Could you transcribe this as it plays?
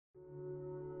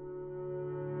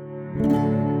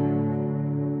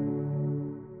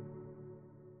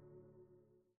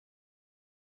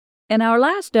In our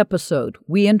last episode,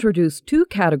 we introduced two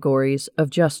categories of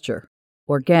gesture: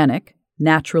 organic,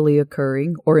 naturally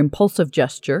occurring or impulsive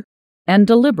gesture, and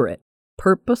deliberate,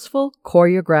 purposeful,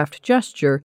 choreographed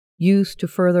gesture used to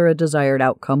further a desired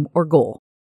outcome or goal.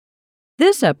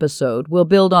 This episode will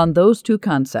build on those two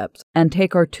concepts and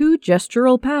take our two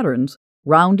gestural patterns,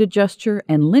 rounded gesture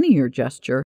and linear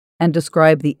gesture, and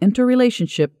describe the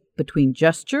interrelationship between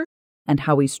gesture and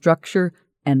how we structure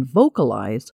and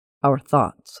vocalize our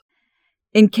thoughts.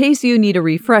 In case you need a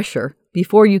refresher,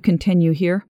 before you continue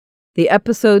here, the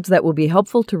episodes that will be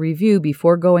helpful to review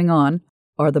before going on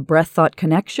are the breath-thought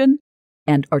connection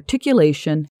and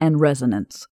articulation and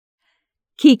resonance.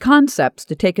 Key concepts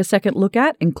to take a second look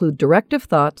at include directive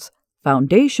thoughts,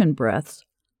 foundation breaths,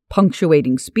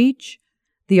 punctuating speech,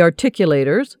 the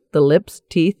articulators, the lips,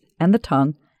 teeth, and the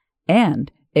tongue,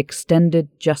 and extended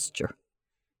gesture.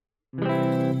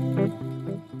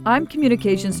 I'm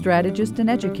communication strategist and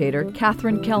educator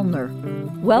Katherine Kellner.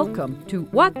 Welcome to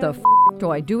What the Do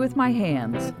I Do With My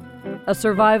Hands? A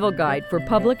survival guide for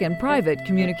public and private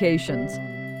communications.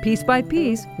 Piece by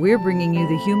piece, we're bringing you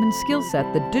the human skill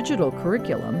set the digital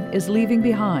curriculum is leaving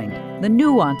behind, the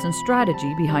nuance and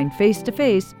strategy behind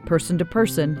face-to-face,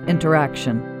 person-to-person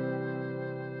interaction.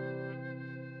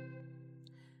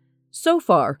 So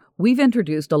far, we've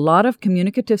introduced a lot of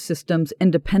communicative systems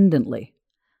independently.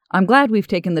 I'm glad we've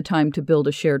taken the time to build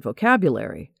a shared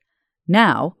vocabulary.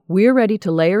 Now, we're ready to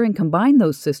layer and combine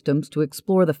those systems to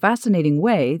explore the fascinating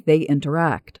way they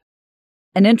interact.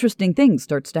 An interesting thing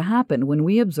starts to happen when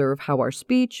we observe how our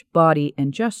speech, body,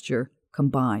 and gesture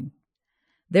combine.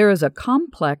 There is a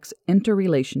complex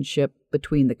interrelationship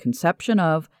between the conception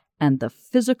of and the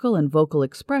physical and vocal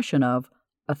expression of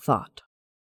a thought.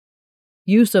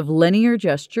 Use of linear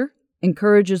gesture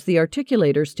encourages the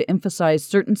articulators to emphasize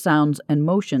certain sounds and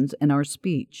motions in our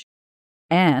speech,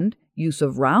 and use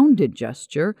of rounded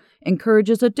gesture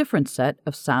encourages a different set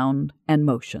of sound and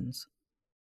motions.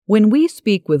 When we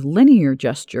speak with linear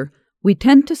gesture, we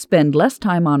tend to spend less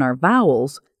time on our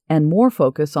vowels and more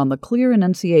focus on the clear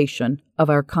enunciation of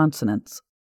our consonants.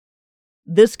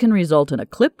 This can result in a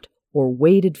clipped or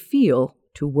weighted feel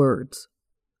to words.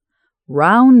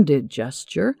 Rounded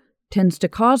gesture tends to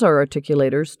cause our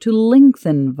articulators to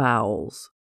lengthen vowels.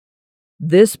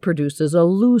 This produces a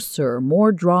looser,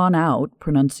 more drawn-out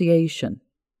pronunciation.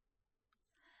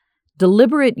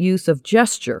 Deliberate use of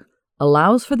gesture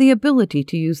allows for the ability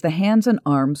to use the hands and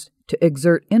arms to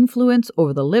exert influence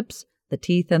over the lips, the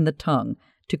teeth, and the tongue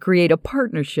to create a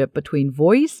partnership between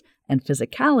voice and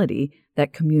physicality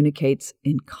that communicates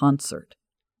in concert.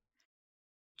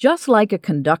 Just like a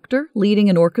conductor leading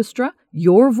an orchestra,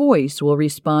 your voice will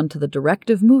respond to the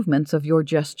directive movements of your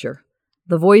gesture.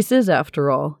 The voice is, after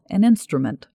all, an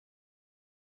instrument.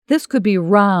 This could be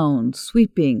round,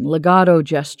 sweeping, legato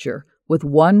gesture, with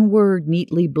one word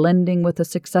neatly blending with a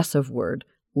successive word,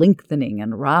 lengthening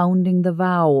and rounding the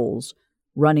vowels,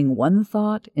 running one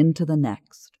thought into the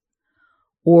next.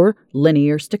 Or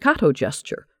linear staccato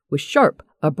gesture, with sharp,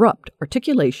 abrupt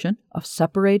articulation of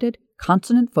separated,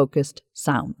 consonant-focused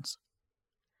sounds.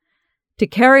 To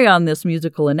carry on this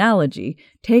musical analogy,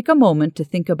 take a moment to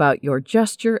think about your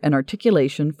gesture and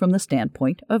articulation from the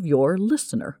standpoint of your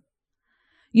listener.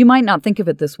 You might not think of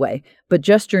it this way, but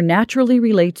gesture naturally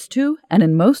relates to, and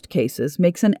in most cases,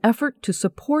 makes an effort to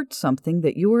support something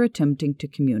that you are attempting to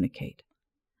communicate.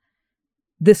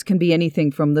 This can be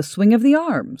anything from the swing of the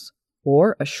arms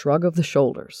or a shrug of the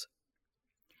shoulders.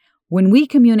 When we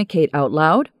communicate out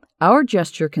loud, our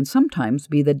gesture can sometimes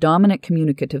be the dominant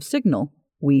communicative signal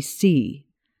we see.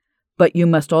 But you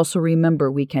must also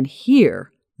remember we can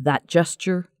hear that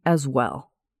gesture as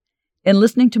well. In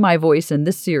listening to my voice in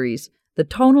this series, the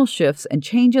tonal shifts and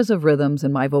changes of rhythms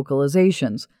in my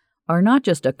vocalizations are not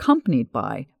just accompanied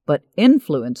by, but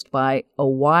influenced by a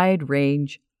wide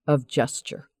range of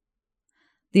gesture.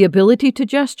 The ability to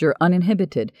gesture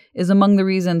uninhibited is among the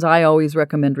reasons I always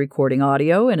recommend recording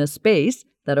audio in a space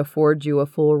that affords you a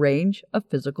full range of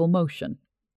physical motion.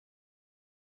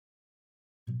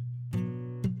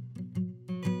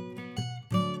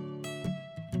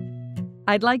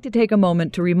 I'd like to take a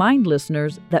moment to remind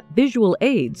listeners that visual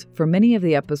aids for many of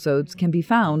the episodes can be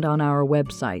found on our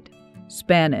website.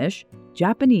 Spanish,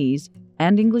 Japanese,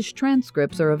 and English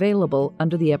transcripts are available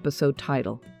under the episode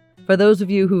title. For those of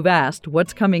you who've asked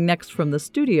what's coming next from the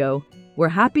studio, we're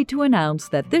happy to announce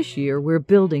that this year we're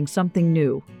building something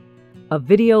new. A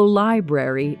video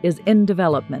library is in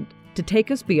development to take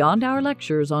us beyond our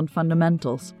lectures on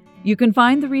fundamentals. You can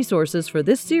find the resources for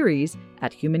this series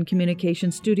at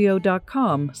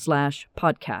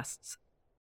humancommunicationstudio.com/podcasts.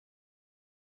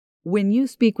 When you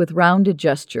speak with rounded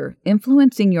gesture,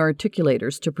 influencing your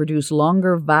articulators to produce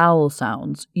longer vowel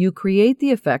sounds, you create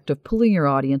the effect of pulling your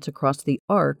audience across the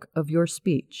arc of your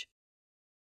speech.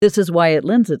 This is why it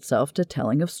lends itself to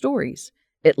telling of stories.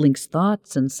 It links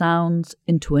thoughts and sounds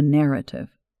into a narrative.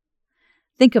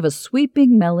 Think of a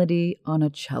sweeping melody on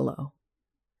a cello.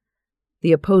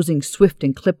 The opposing swift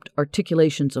and clipped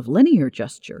articulations of linear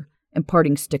gesture,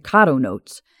 imparting staccato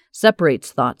notes,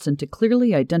 separates thoughts into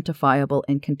clearly identifiable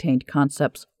and contained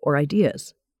concepts or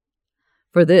ideas.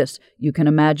 For this, you can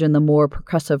imagine the more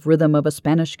percussive rhythm of a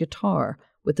Spanish guitar,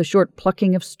 with the short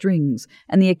plucking of strings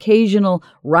and the occasional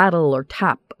rattle or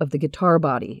tap of the guitar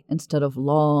body instead of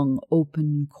long,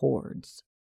 open chords.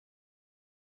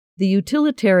 The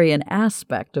utilitarian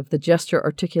aspect of the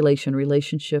gesture-articulation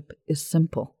relationship is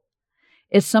simple.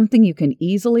 It's something you can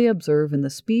easily observe in the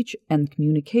speech and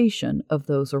communication of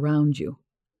those around you.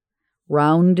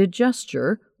 Rounded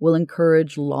gesture will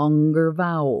encourage longer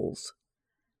vowels.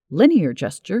 Linear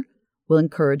gesture will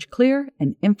encourage clear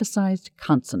and emphasized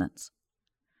consonants.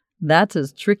 That's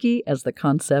as tricky as the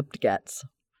concept gets.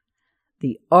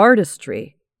 The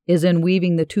artistry is in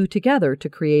weaving the two together to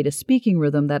create a speaking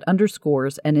rhythm that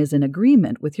underscores and is in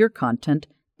agreement with your content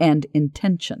and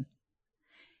intention.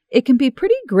 It can be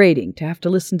pretty grating to have to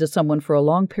listen to someone for a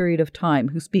long period of time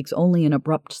who speaks only in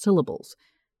abrupt syllables,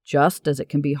 just as it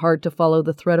can be hard to follow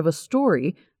the thread of a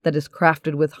story that is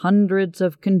crafted with hundreds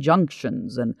of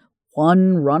conjunctions and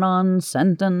one run-on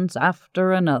sentence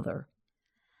after another.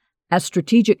 As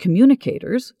strategic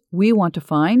communicators, we want to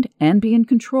find and be in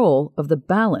control of the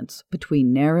balance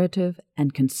between narrative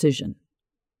and concision.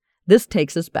 This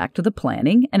takes us back to the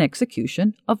planning and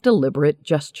execution of deliberate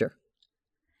gesture.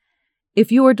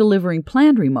 If you are delivering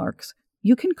planned remarks,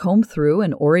 you can comb through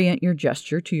and orient your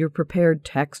gesture to your prepared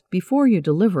text before you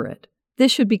deliver it.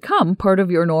 This should become part of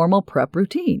your normal prep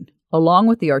routine, along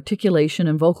with the articulation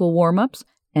and vocal warm-ups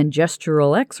and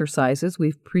gestural exercises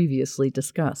we've previously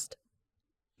discussed.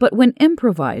 But when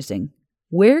improvising,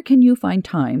 where can you find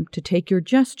time to take your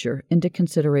gesture into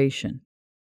consideration?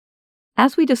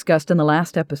 As we discussed in the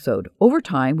last episode, over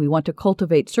time we want to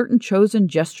cultivate certain chosen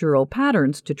gestural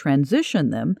patterns to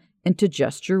transition them into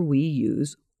gesture we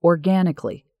use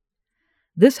organically.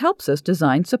 This helps us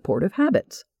design supportive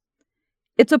habits.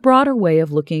 It's a broader way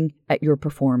of looking at your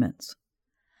performance.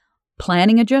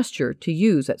 Planning a gesture to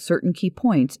use at certain key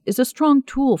points is a strong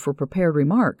tool for prepared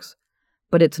remarks,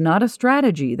 but it's not a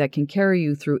strategy that can carry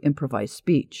you through improvised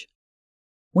speech.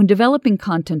 When developing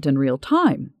content in real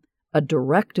time, a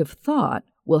directive thought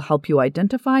will help you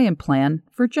identify and plan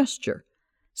for gesture,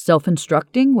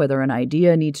 self-instructing whether an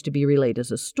idea needs to be relayed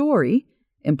as a story,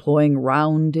 employing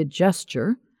rounded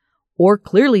gesture, or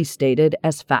clearly stated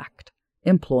as fact,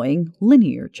 employing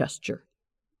linear gesture.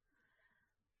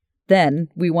 Then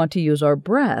we want to use our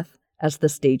breath as the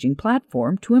staging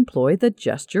platform to employ the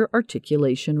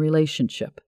gesture-articulation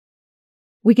relationship.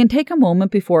 We can take a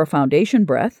moment before a foundation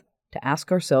breath to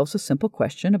ask ourselves a simple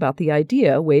question about the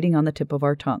idea waiting on the tip of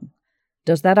our tongue.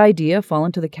 Does that idea fall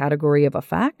into the category of a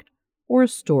fact or a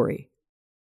story?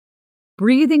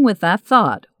 Breathing with that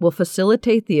thought will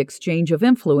facilitate the exchange of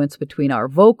influence between our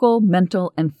vocal,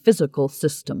 mental, and physical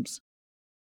systems.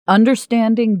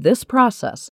 Understanding this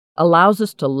process allows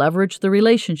us to leverage the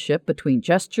relationship between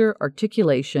gesture,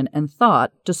 articulation, and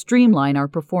thought to streamline our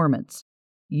performance,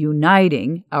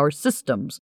 uniting our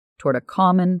systems toward a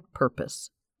common purpose.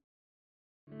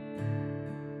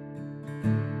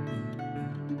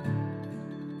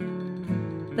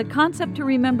 The concept to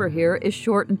remember here is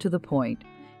short and to the point.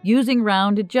 Using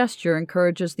rounded gesture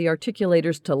encourages the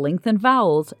articulators to lengthen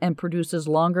vowels and produces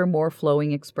longer, more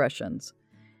flowing expressions.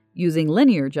 Using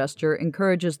linear gesture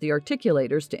encourages the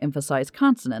articulators to emphasize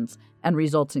consonants and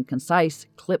results in concise,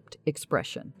 clipped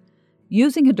expression.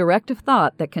 Using a directive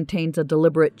thought that contains a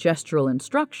deliberate gestural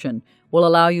instruction will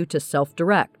allow you to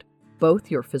self-direct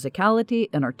both your physicality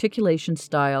and articulation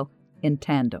style in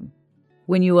tandem.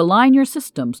 When you align your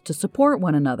systems to support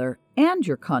one another and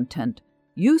your content,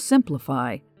 you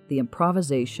simplify the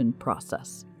improvisation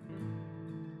process.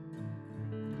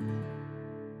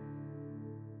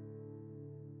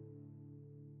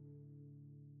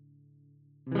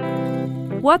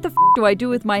 What the F Do I Do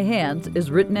With My Hands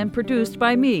is written and produced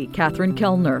by me, Katherine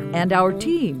Kellner, and our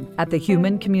team at the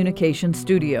Human Communication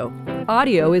Studio.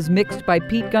 Audio is mixed by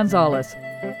Pete Gonzalez.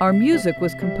 Our music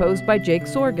was composed by Jake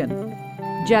Sorgan.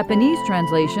 Japanese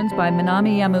translations by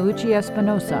Minami Yamauchi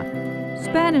Espinosa.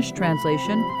 Spanish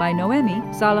translation by Noemi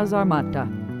Salazar Mata.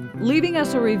 Leaving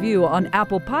us a review on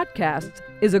Apple Podcasts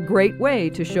is a great way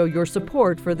to show your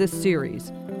support for this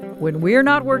series. When we're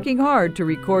not working hard to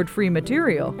record free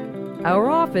material,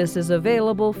 our office is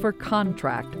available for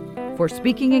contract For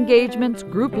speaking engagements,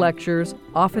 group lectures,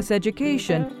 office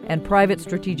education, and private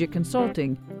strategic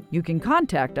consulting, you can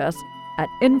contact us at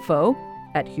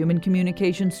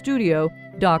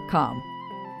info@humancommunicationstudio.com.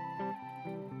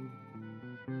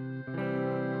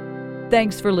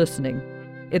 Thanks for listening.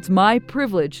 It's my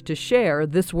privilege to share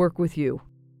this work with you.